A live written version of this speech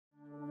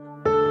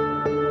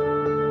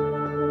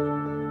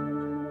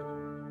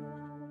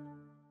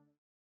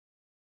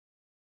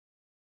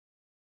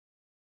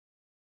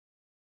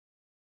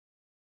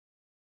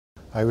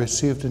I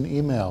received an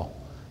email.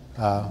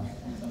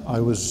 I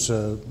was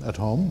at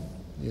home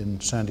in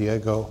San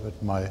Diego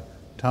at my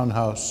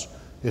townhouse.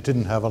 It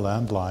didn't have a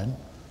landline,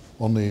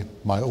 only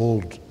my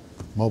old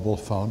mobile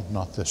phone,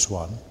 not this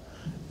one.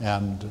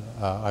 And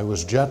I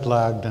was jet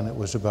lagged, and it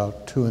was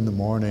about 2 in the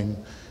morning,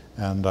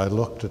 and I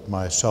looked at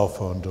my cell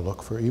phone to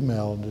look for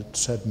email, and it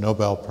said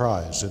Nobel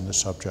Prize in the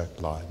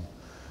subject line.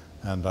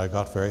 And I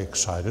got very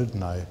excited,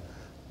 and I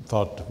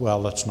thought, well,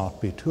 let's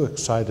not be too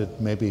excited.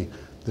 Maybe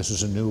this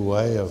is a new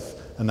way of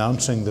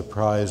announcing the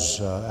prize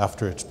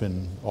after it's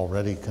been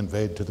already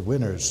conveyed to the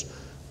winners,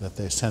 that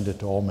they send it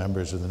to all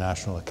members of the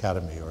National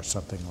Academy or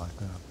something like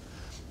that.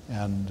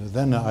 And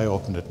then I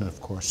opened it, and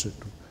of course it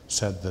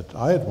said that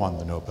I had won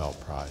the Nobel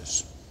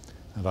Prize.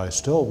 And I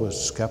still was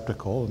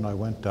skeptical, and I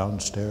went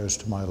downstairs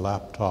to my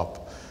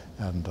laptop,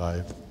 and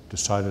I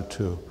decided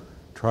to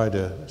try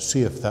to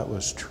see if that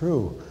was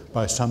true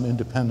by some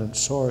independent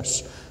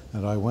source.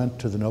 And I went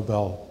to the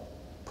Nobel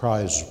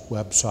Prize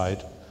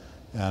website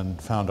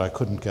and found I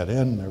couldn't get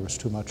in, there was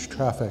too much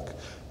traffic.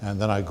 And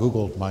then I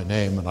Googled my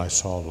name, and I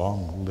saw a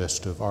long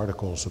list of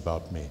articles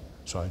about me,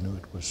 so I knew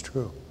it was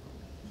true.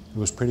 It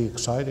was pretty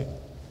exciting.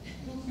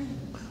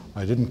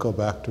 I didn't go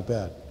back to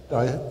bed.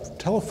 I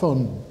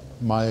telephoned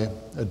my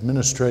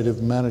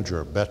administrative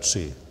manager,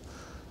 Betsy.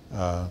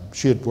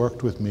 She had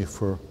worked with me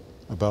for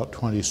about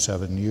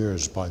 27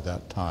 years by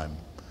that time.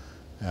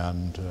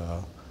 And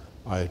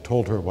I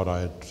told her what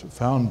I had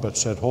found, but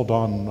said, hold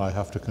on, I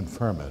have to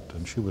confirm it.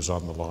 And she was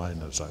on the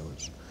line as I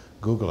was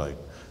Googling.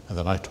 And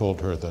then I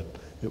told her that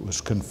it was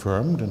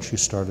confirmed, and she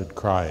started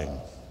crying.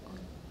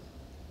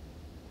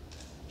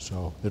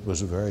 So it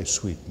was a very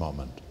sweet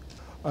moment.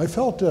 I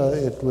felt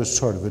it was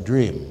sort of a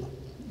dream,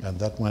 and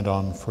that went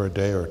on for a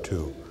day or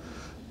two.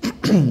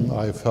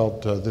 I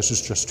felt this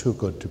is just too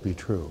good to be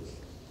true.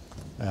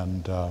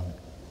 And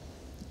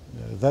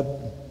that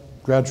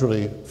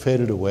gradually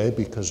faded away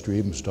because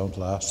dreams don't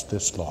last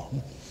this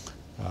long.